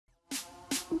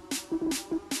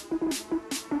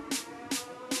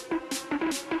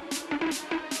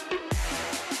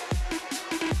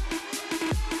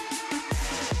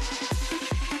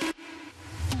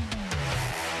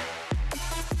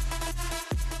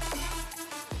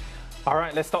All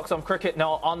right, let's talk some cricket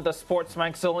now on the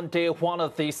SportsMax Zone. Day one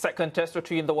of the second test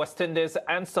between the West Indies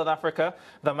and South Africa.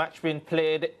 The match being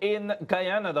played in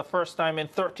Guyana, the first time in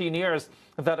 13 years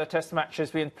that a test match has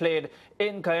been played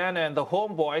in Guyana. And the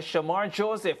homeboy, Shamar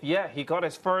Joseph, yeah, he got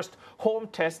his first home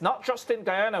test, not just in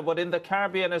Guyana, but in the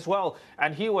Caribbean as well.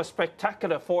 And he was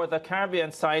spectacular for the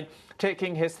Caribbean side,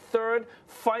 taking his third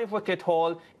 5-wicket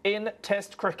haul in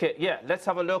test cricket. Yeah, let's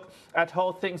have a look at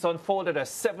how things unfolded as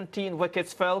 17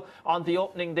 wickets fell on the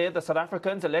opening day. The South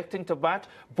Africans electing to bat,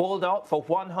 bowled out for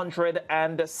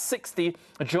 160.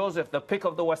 Joseph, the pick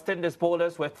of the West Indies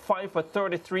bowlers, with 5 for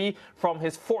 33 from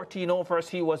his 14 overs.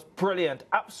 He was brilliant,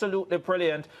 absolutely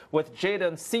brilliant, with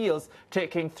Jayden Seales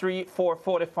taking 3 for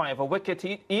 45. A wicket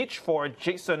each for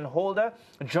Jason Holder,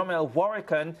 Jamel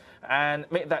Warrican, and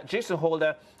make that Jason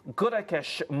Holder,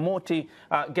 Gudakesh Moti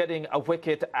getting a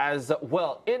wicket as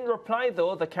well. In reply,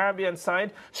 though, the Caribbean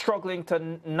side struggling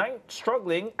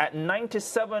at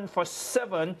 97 for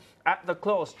 7 at the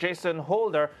close. Jason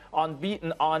Holder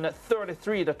unbeaten on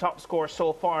 33, the top score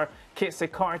so far. Casey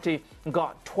Carty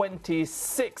got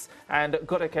 26 and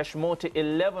Gudakesh Moti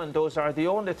 11. Those are the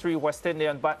only 3 West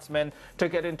Indian batsmen to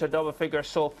get into double figures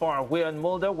so far. Wayne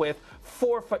Mulder with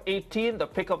 4 for 18, the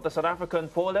pick of the South African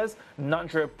bowlers.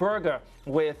 Nandre Berger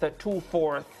with 2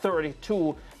 for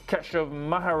 32. Keshav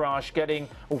Maharaj getting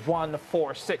 1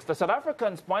 for 6. The South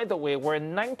Africans, by the way, were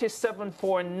 97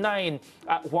 for 9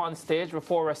 at one stage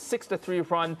before a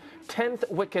 63-run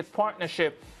 10th wicket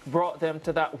partnership brought them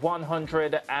to that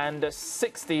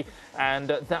 160, and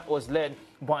that was led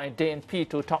by Dane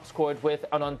Peat, who top scored with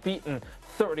an unbeaten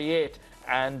 38,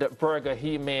 and Berger,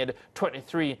 he made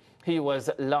 23. He was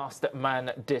last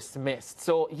man dismissed.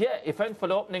 So, yeah,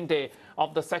 eventful opening day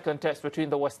of the second test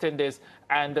between the West Indies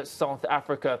and South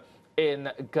Africa in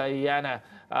Guyana.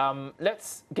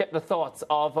 Let's get the thoughts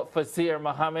of Fazir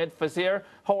Mohammed. Fazir,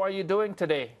 how are you doing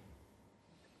today?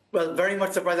 Well, very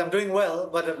much surprised. I'm doing well,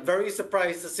 but I'm very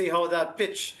surprised to see how that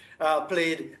pitch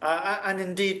played and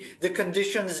indeed the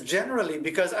conditions generally,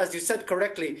 because as you said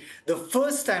correctly, the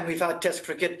first time we've had test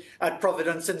cricket at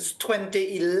Providence since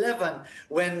 2011,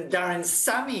 when Darren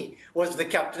Sammy was the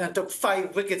captain and took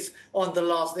 5 wickets on the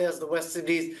last day as the West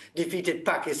Indies defeated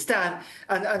Pakistan.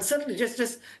 And certainly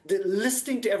just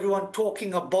listening to everyone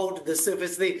talking about the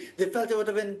surface, they felt it would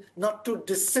have been not too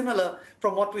dissimilar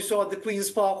from what we saw at the Queen's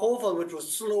Park Oval, which was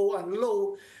slow and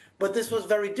low. But this was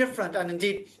very different, and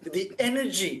indeed the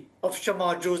energy of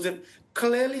Shamar Joseph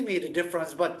clearly made a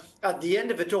difference. But at the end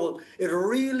of it all, it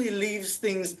really leaves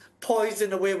things poised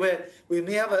in a way where we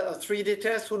may have a 3-day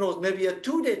test, who knows, maybe a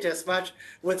 2-day test match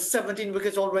with 17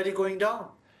 wickets already going down.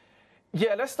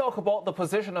 Yeah, let's talk about the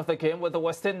position of the game with the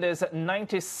West Indies at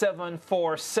 97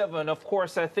 for 7. Of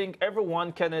course, I think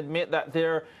everyone can admit that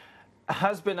there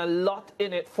has been a lot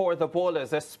in it for the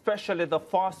bowlers, especially the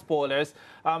fast bowlers.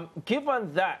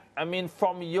 Given that, I mean,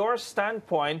 from your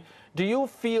standpoint, do you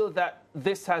feel that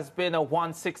this has been a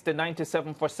 160,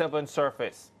 97 for 7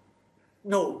 surface?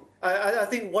 No, I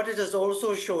think what it has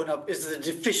also shown up is the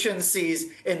deficiencies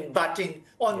in batting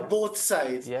on both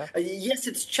sides. Yeah. Yes,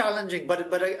 it's challenging,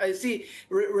 but I see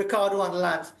Ricardo and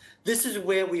Lance, this is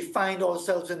where we find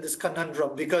ourselves in this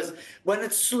conundrum, because when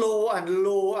it's slow and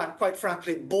low and quite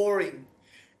frankly boring,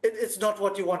 it's not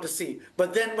what you want to see.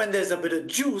 But then when there's a bit of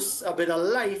juice, a bit of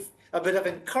life, a bit of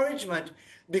encouragement,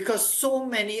 because so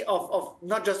many of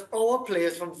not just our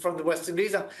players from the West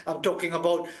Indies, I'm talking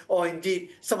about, or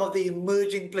indeed some of the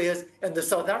emerging players in the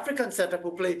South African setup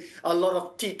who play a lot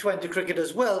of T20 cricket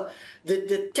as well,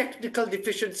 the technical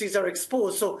deficiencies are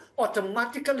exposed. So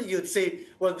automatically you'd say,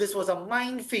 well, this was a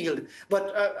minefield.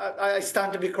 But I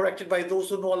stand to be corrected by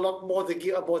those who know a lot more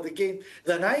about the game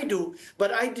than I do.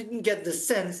 But I didn't get the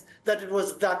sense that it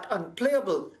was that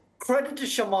unplayable. Credit to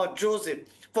Shamar Joseph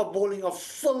for bowling a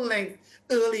full length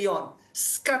early on,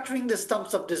 scattering the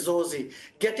stumps of De Zorzi,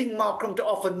 getting Markram to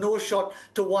offer no shot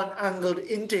to one angled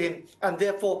into him, and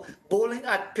therefore bowling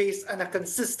at pace and a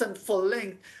consistent full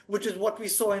length, which is what we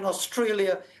saw in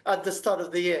Australia at the start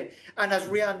of the year. And as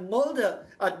Rian Mulder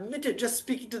admitted, just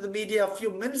speaking to the media a few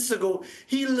minutes ago,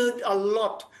 he learned a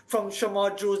lot from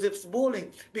Shamar Joseph's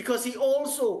bowling, because he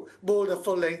also bowled a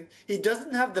full length. He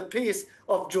doesn't have the pace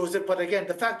of Joseph, but again,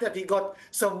 the fact that he got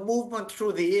some movement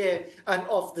through the air and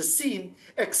off the seam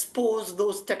exposed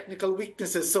those technical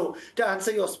weaknesses. So to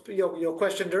answer your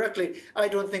question directly, I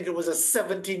don't think it was a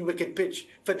 17-wicket pitch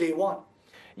for day one.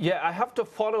 Yeah, I have to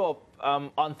follow up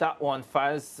on that one,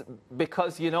 Faz,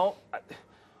 because, you know,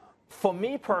 For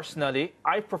me personally,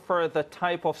 I prefer the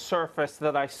type of surface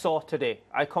that I saw today.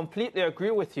 I completely agree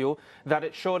with you that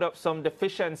it showed up some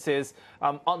deficiencies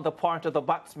on the part of the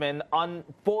batsmen on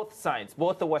both sides,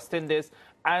 both the West Indies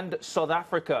and South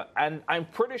Africa. And I'm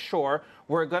pretty sure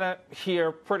we're going to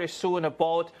hear pretty soon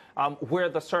about where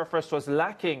the surface was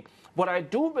lacking. But I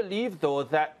do believe, though,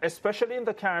 that especially in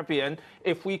the Caribbean,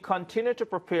 if we continue to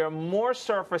prepare more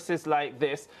surfaces like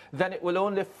this, then it will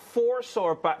only force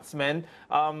our batsmen,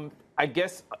 I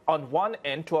guess, on one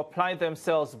end to apply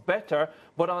themselves better,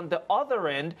 but on the other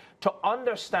end to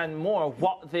understand more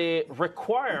what they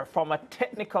require from a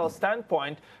technical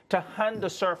standpoint to handle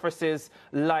surfaces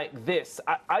like this.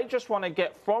 I just want to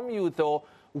get from you, though,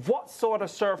 what sort of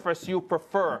surface you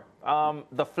prefer?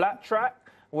 The flat track,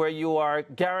 where you are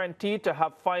guaranteed to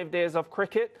have 5 days of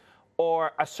cricket,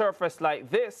 or a surface like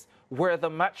this where the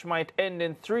match might end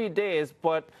in 3 days,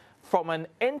 but from an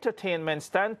entertainment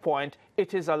standpoint,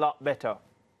 it is a lot better?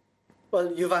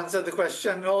 Well, you've answered the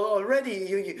question already.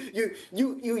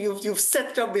 You've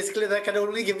set up basically that I can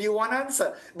only give you one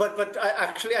answer. But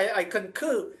I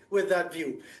concur with that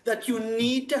view, that you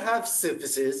need to have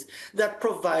surfaces that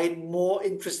provide more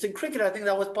interesting cricket. I think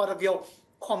that was part of your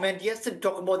comment yesterday,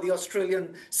 talking about the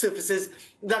Australian surfaces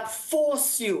that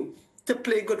force you to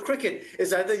play good cricket.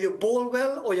 It's either you bowl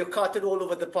well or you're carted all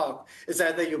over the park. It's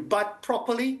either you bat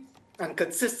properly and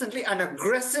consistently and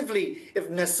aggressively if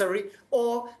necessary,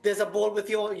 or there's a ball with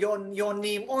your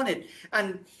name on it.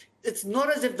 And it's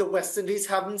not as if the West Indies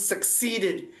haven't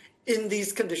succeeded in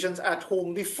these conditions at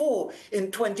home before. In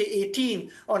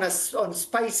 2018, on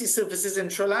spicy surfaces in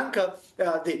Sri Lanka,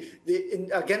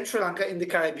 against Sri Lanka in the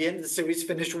Caribbean, the series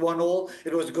finished 1-1.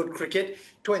 It was good cricket.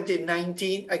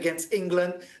 2019 against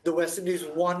England, the West Indies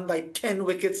won by 10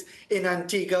 wickets in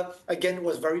Antigua. Again, it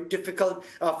was very difficult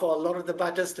for a lot of the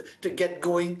batters to get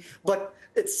going. But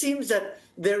it seems that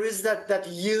there is that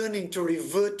yearning to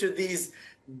revert to these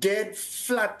dead,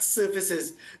 flat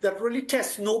surfaces that really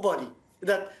test nobody,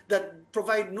 that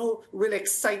provide no real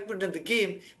excitement in the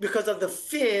game because of the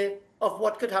fear of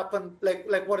what could happen,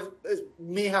 like what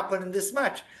may happen in this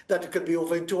match, that it could be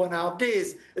over in 2.5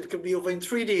 days, it could be over in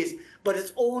 3 days. But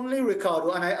it's only,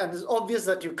 Ricardo, and it's obvious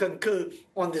that you concur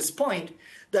on this point,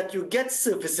 that you get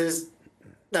surfaces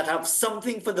that have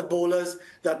something for the bowlers,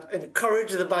 that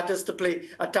encourage the batters to play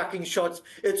attacking shots.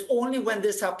 It's only when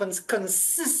this happens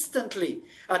consistently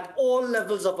at all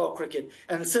levels of our cricket,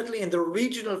 and certainly in the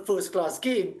regional first-class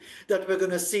game, that we're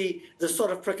going to see the sort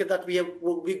of cricket that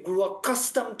we grew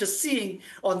accustomed to seeing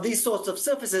on these sorts of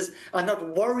surfaces, and not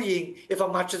worrying if a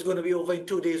match is going to be over in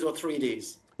 2 days or 3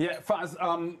 days. Yeah, Faz,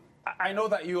 I know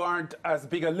that you aren't as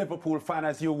big a Liverpool fan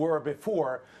as you were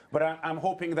before, but I'm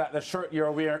hoping that the shirt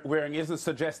you're wearing isn't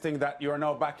suggesting that you're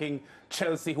now backing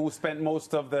Chelsea, who spent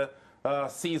most of the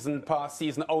past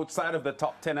season outside of the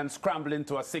top 10 and scrambled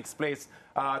into a 6th place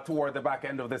toward the back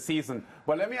end of the season.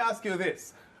 But let me ask you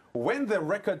this. When the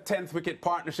record 10th wicket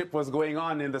partnership was going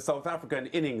on in the South African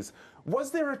innings, was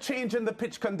there a change in the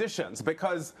pitch conditions?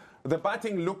 Because the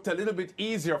batting looked a little bit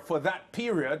easier for that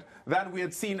period than we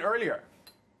had seen earlier.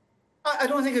 I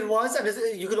don't think it was,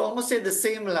 and you could almost say the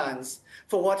same lands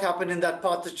for what happened in that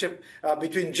partnership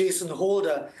between Jason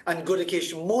Holder and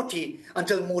Gudakesh Moti,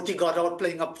 until Moti got out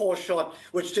playing a poor shot,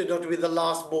 which turned out to be the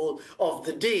last ball of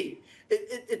the day.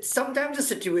 It's sometimes a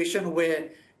situation where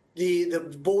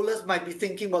the bowlers might be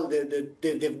thinking, well,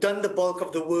 they've done the bulk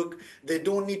of the work, they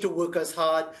don't need to work as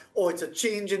hard, or it's a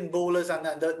change in bowlers, and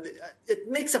it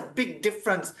makes a big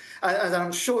difference, as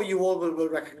I'm sure you all will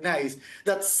recognize,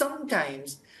 that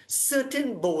sometimes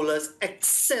certain bowlers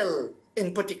excel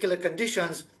in particular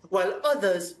conditions while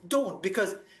others don't.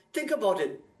 Because think about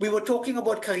it. We were talking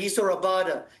about Kagiso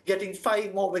Rabada getting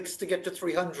 5 more wickets to get to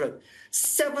 300.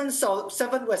 Seven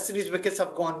West Indies wickets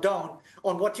have gone down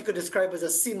on what you could describe as a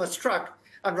seamer's track,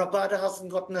 and Rabada hasn't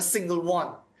gotten a single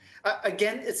one.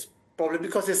 Again, it's probably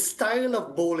because his style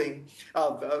of bowling,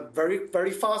 very,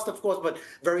 very fast, of course, but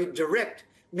very direct,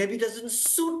 maybe doesn't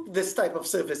suit this type of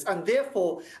surface. And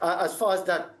therefore, as far as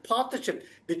that partnership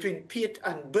between Piet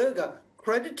and Berger,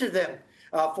 credit to them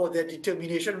for their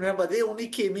determination. Remember, they only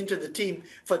came into the team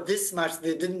for this match.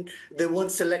 They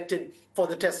weren't selected for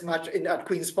the test match at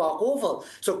Queen's Park Oval.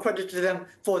 So credit to them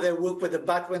for their work with the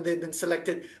bat when they've been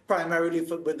selected primarily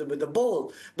with the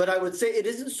bowl. But I would say it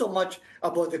isn't so much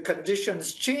about the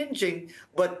conditions changing,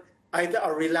 but either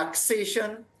a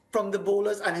relaxation from the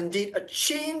bowlers, and indeed a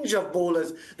change of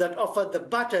bowlers that offered the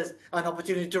batters an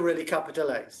opportunity to really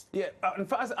capitalize. Yeah, in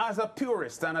fact, as a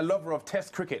purist and a lover of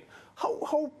Test cricket,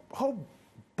 how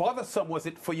bothersome was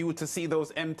it for you to see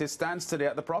those empty stands today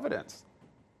at the Providence?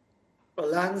 Well,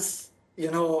 Lance,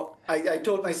 I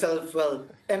told myself, well,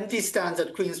 empty stands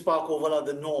at Queen's Park Oval are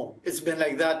the norm. It's been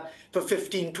like that for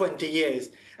 15, 20 years.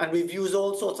 And we've used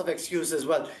all sorts of excuses.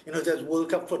 Well, there's World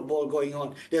Cup football going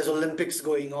on. There's Olympics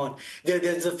going on.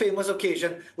 There's a famous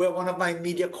occasion where one of my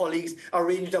media colleagues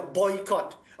arranged a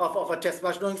boycott of a test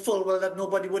match, knowing full well that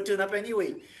nobody would turn up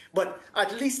anyway. But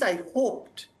at least I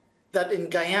hoped that in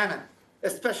Guyana,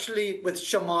 especially with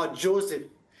Shamar Joseph,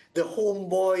 the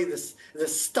homeboy, the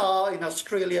star in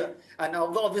Australia, and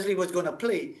obviously was going to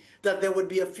play, that there would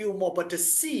be a few more. But to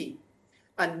see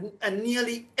a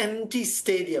nearly empty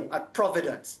stadium at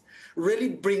Providence really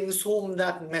brings home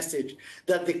that message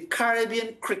that the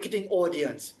Caribbean cricketing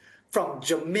audience, from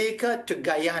Jamaica to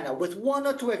Guyana, with one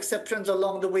or two exceptions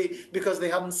along the way because they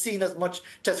haven't seen as much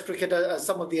Test cricket as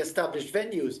some of the established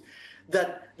venues,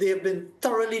 that they have been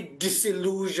thoroughly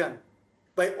disillusioned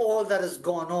by all that has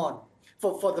gone on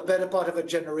for the better part of a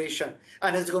generation.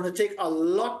 And it's going to take a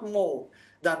lot more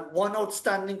than one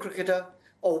outstanding cricketer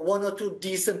or one or two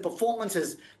decent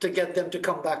performances to get them to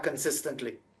come back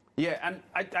consistently. Yeah, and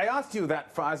I asked you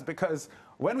that, Faz, because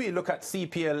when we look at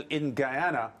CPL in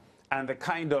Guyana and the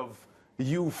kind of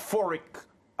euphoric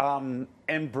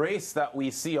embrace that we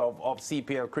see of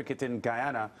CPL cricket in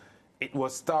Guyana, it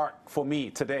was stark for me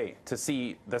today to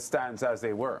see the stands as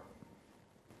they were.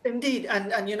 Indeed,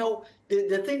 and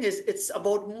the thing is, it's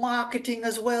about marketing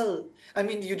as well. I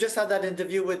mean, you just had that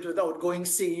interview with outgoing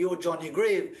CEO Johnny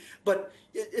Grave, but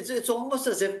it's almost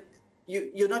as if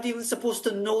you're not even supposed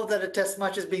to know that a test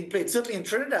match is being played. Certainly in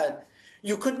Trinidad,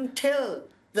 you couldn't tell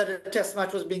that a test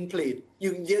match was being played.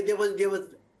 There was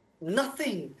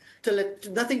nothing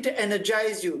to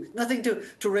energize you, nothing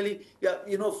to really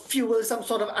fuel some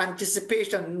sort of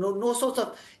anticipation, no sorts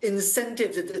of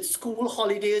incentives. It's school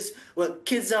holidays where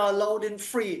kids are allowed in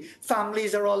free,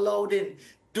 families are allowed in.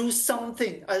 Do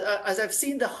something. As I've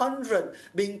seen the 100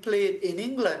 being played in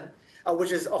England,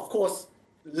 which is of course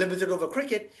limited over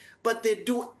cricket, but they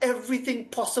do everything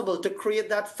possible to create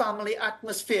that family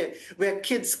atmosphere where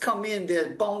kids come in,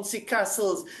 there's bouncy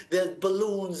castles, there's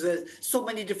balloons, there's so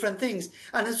many different things.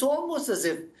 And it's almost as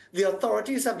if the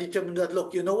authorities have determined that,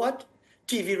 look, you know what?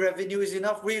 TV revenue is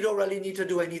enough. We don't really need to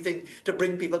do anything to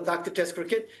bring people back to Test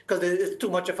cricket because it's too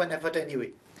much of an effort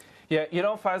anyway. Yeah,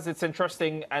 Faz, it's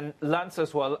interesting, and Lance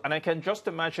as well, and I can just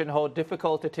imagine how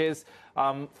difficult it is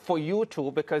for you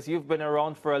two, because you've been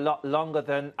around for a lot longer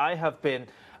than I have been.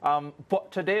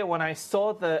 But today, when I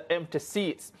saw the empty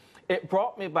seats, it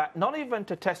brought me back, not even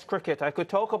to Test cricket. I could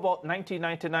talk about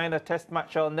 1999, a Test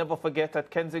match I'll never forget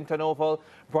at Kensington Oval,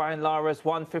 Brian Lara's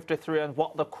 153, and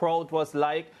what the crowd was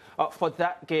like for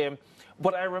that game.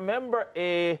 But I remember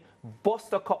a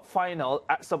Buster Cup final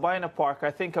at Sabina Park. I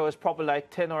think I was probably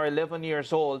like 10 or 11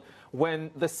 years old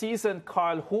when the seasoned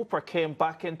Carl Hooper came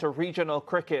back into regional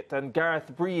cricket, and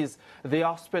Gareth Breeze, the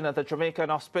off-spinner, the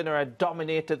Jamaican off-spinner, had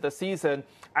dominated the season,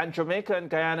 and Jamaica and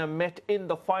Guyana met in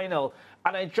the final.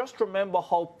 And I just remember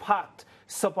how packed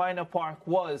Sabina Park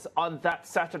was on that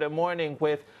Saturday morning,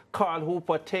 with Carl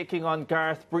Hooper taking on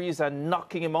Gareth Breeze and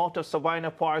knocking him out of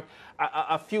Sabina Park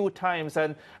a few times.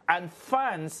 And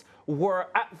fans were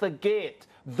at the gate,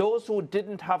 those who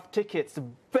didn't have tickets,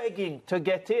 begging to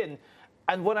get in.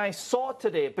 And when I saw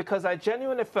today, because I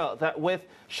genuinely felt that with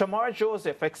Shamar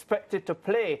Joseph expected to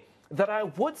play, that I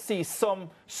would see some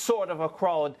sort of a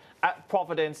crowd at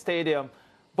Providence Stadium.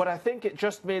 But I think it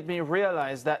just made me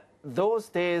realize that those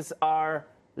days are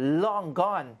long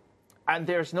gone, and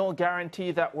there's no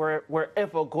guarantee that we're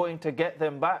ever going to get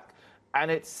them back.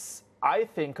 And it's, I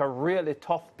think, a really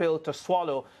tough pill to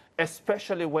swallow,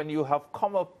 especially when you have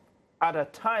come up at a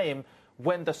time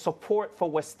when the support for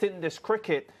West Indies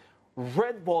cricket,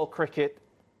 red ball cricket,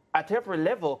 at every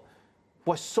level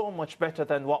was so much better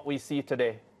than what we see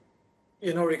today.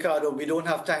 Ricardo, we don't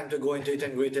have time to go into it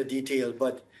in greater detail,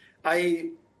 but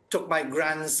I took my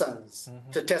grandsons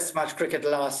to Test match cricket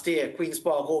last year, Queen's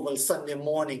Park Oval, Sunday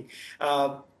morning,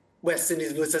 West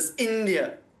Indies versus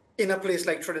India, in a place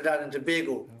like Trinidad and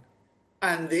Tobago.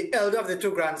 And the elder of the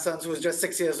two grandsons, who was just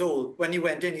 6 years old, when he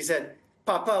went in, he said,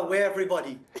 "Papa, where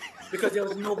everybody?" Because there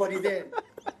was nobody there.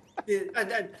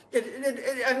 And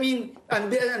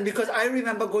because I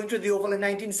remember going to the Oval in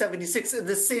 1976,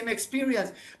 the same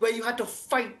experience where you had to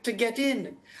fight to get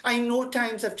in. I know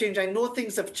times have changed, I know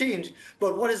things have changed,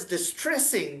 but what is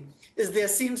distressing is there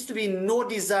seems to be no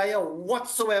desire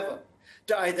whatsoever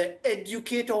to either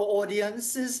educate our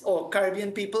audiences or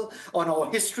Caribbean people on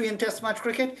our history in Test match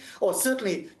cricket, or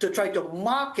certainly to try to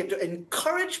market, to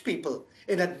encourage people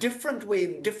in a different way,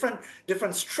 in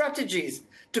different strategies,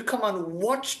 to come and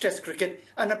watch Test cricket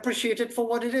and appreciate it for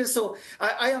what it is. So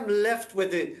I am left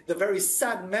with the very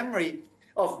sad memory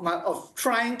of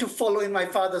trying to follow in my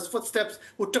father's footsteps,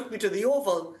 who took me to the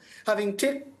Oval, having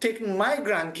taken my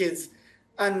grandkids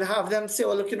and have them say,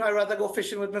 "Oh, look, I'd rather go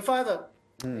fishing with my father."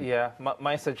 Yeah,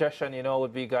 my suggestion,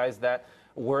 would be, guys, that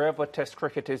wherever Test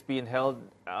cricket is being held,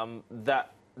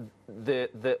 that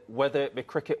whether it be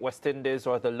Cricket West Indies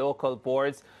or the local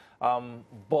boards,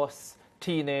 bus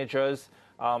teenagers,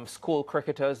 school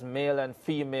cricketers, male and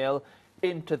female,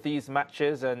 into these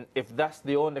matches. And if that's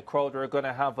the only crowd we're going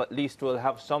to have, at least we'll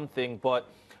have something. But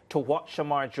to watch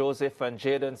Shamar Joseph and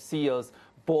Jayden Seales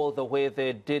bowl the way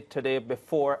they did today,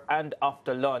 before and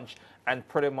after lunch, and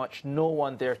pretty much no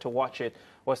one there to watch it,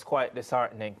 was quite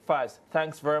disheartening. Faz,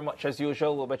 thanks very much as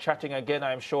usual. We'll be chatting again,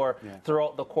 I'm sure,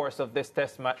 throughout the course of this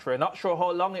test match. We're not sure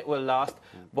how long it will last,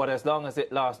 but as long as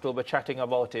it lasts, we'll be chatting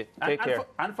about it. Take care.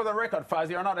 And for the record,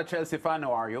 Faz, you're not a Chelsea fan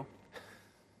now, are you?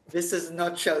 This is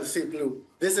not Chelsea blue.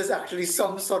 This is actually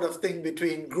some sort of thing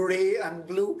between grey and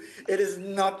blue. It is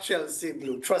not Chelsea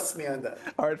blue. Trust me on that.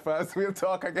 All right, Faz, we'll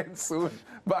talk again soon.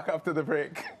 Back after the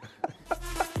break.